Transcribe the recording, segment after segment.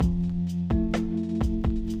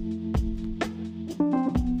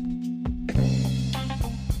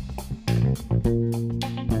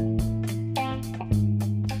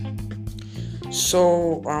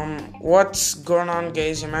What's going on,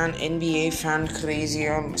 guys? I'm an NBA fan crazy.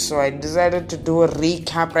 So I decided to do a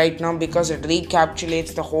recap right now because it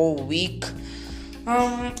recapitulates the whole week.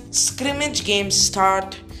 Scrimmage games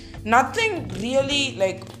start. Nothing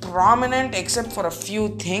really prominent except for a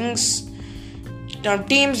few things.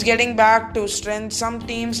 Teams getting back to strength, some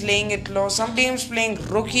teams laying it low, some teams playing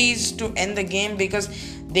rookies to end the game because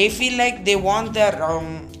they feel like they want their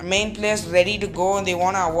main players ready to go and they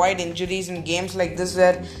want to avoid injuries in games like this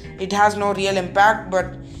where it has no real impact.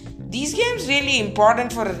 But these games really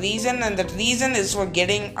important for a reason, and that reason is for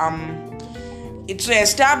getting it's to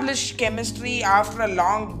establish chemistry after a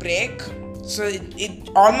long break. So it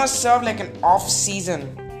almost served like an off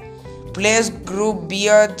season. Players grew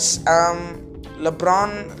beards.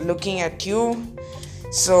 LeBron looking at you.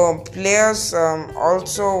 So players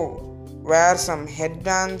also wear some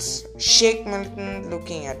headbands. Shake Milton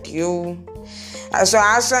looking at you. So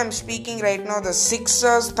as I'm speaking right now, the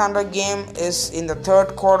Sixers Thunder game is in the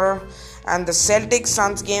third quarter and the Celtics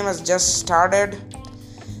Suns game has just started.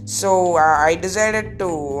 So I decided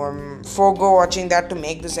to forego watching that to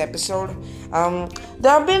make this episode.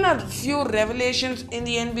 There have been a few revelations in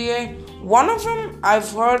the NBA. One of them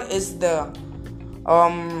I've heard is the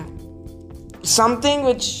something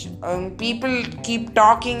which people keep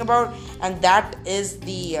talking about, and that is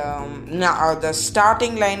the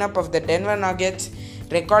starting lineup of the Denver Nuggets,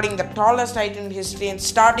 recording the tallest height in history and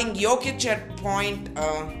starting Jokic at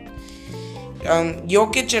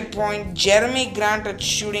point, Jeremy Grant at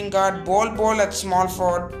shooting guard, Bol at small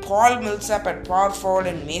forward, Paul Millsap at power forward,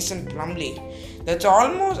 and Mason Plumlee. That's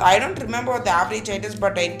almost, I don't remember what the average height is,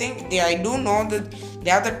 but I think I do know that they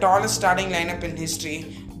are the tallest starting lineup in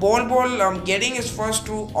history. Bol getting his first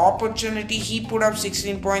true opportunity, he put up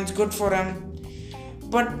 16 points, good for him.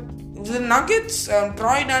 But the Nuggets,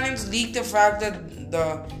 Troy Daniels leaked the fact that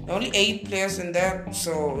the only 8 players in there,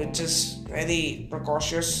 so it's just very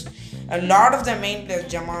precautious. A lot of the main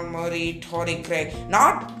players, Jamal Murray, Torrey Craig,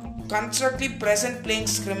 not constructively present playing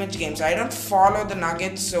scrimmage games. I don't follow the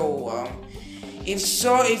Nuggets, so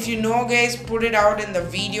if you know, guys, put it out in the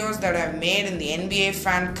videos that I've made in the NBA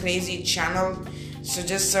Fan Crazy channel. So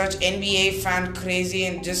just search NBA Fan Crazy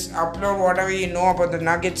and just upload whatever you know about the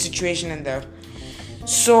Nuggets situation in there.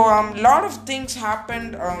 So lot of things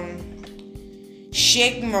happened.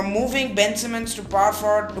 Moving Ben Simmons to power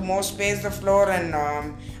forward to more space the floor and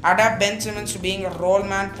adapt Ben Simmons to being a role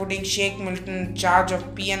man, putting Shake Milton in charge of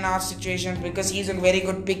PNR situations because he's a very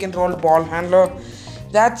good pick and roll ball handler.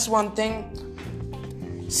 That's one thing.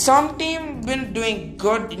 Some team been doing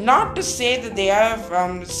good. Not to say that they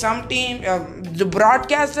have some team. The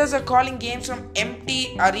broadcasters are calling games from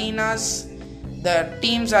empty arenas. The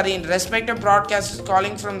teams are in respective broadcasters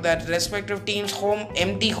calling from their respective teams'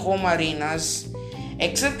 empty home arenas.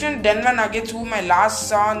 Except in Denver Nuggets, whom I last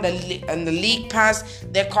saw on the League Pass,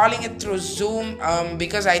 they're calling it through Zoom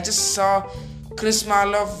because I just saw Chris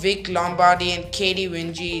Marlowe, Vic Lombardi, and Katie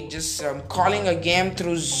Wingy just calling a game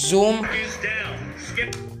through Zoom.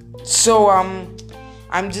 So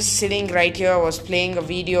I'm just sitting right here. I was playing a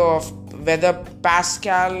video of whether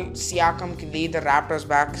Pascal Siakam can lead the Raptors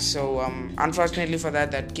back. So unfortunately for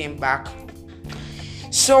that came back.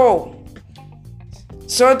 So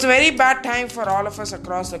it's a very bad time for all of us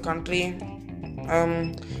across the country.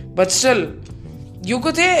 But still, you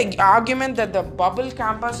could say argument that the bubble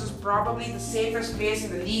campus is probably the safest place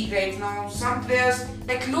in the league right now. Some players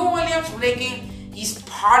like Lou Williams breaking, he's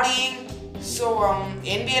partying. So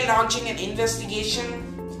NBA launching an investigation.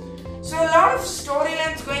 So a lot of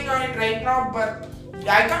storylines going on right now, but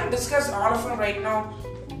I can't discuss all of them right now.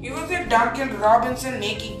 You could say Duncan Robinson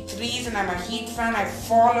making threes, and I'm a Heat fan. I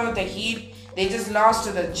follow the Heat. They just lost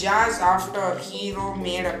to the Jazz after Hero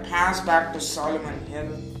made a pass back to Solomon Hill.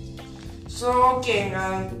 So okay,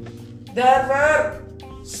 there were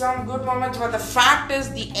some good moments, but the fact is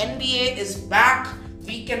the NBA is back.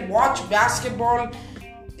 We can watch basketball.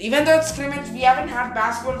 Even though it's scrimmage, we haven't had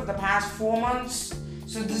basketball for the past 4 months.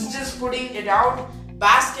 So this is just putting it out.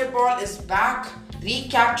 Basketball is back,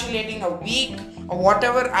 recapitulating a week or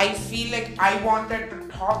whatever I feel like I wanted to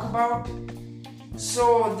talk about.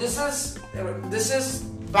 So this is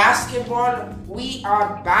basketball. We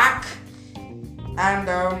are back, and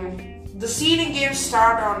the seeding games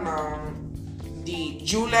start on the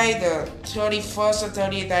July the 31st or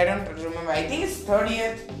 30th. I don't remember. I think it's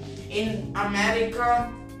 30th in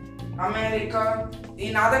America.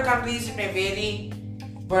 In other countries it may vary,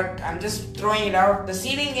 but I'm just throwing it out. The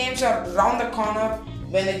seeding games are around the corner.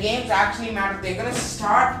 When the games actually matter, they're gonna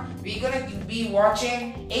start. We're gonna be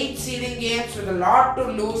watching 8 seeding games with a lot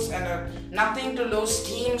to lose and nothing to lose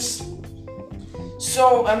teams.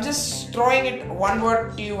 So I'm just throwing it one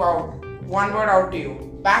word out to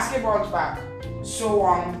you. Basketball's back. So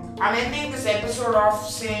I'm ending this episode off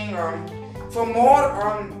saying for more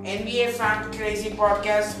NBA Fan Crazy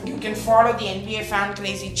podcast, you can follow the NBA Fan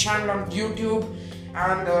Crazy channel on YouTube,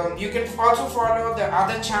 and you can also follow the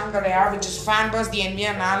other channel that I have, which is Fanbuzz, the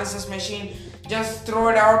NBA Analysis Machine. Just throw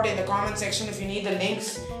it out in the comment section if you need the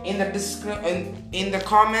links in the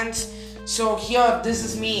comments. So here, this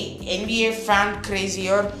is me, NBA Fan Crazy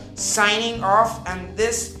here, signing off, and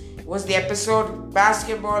this was the episode.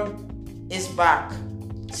 Basketball is back.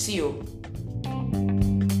 See you.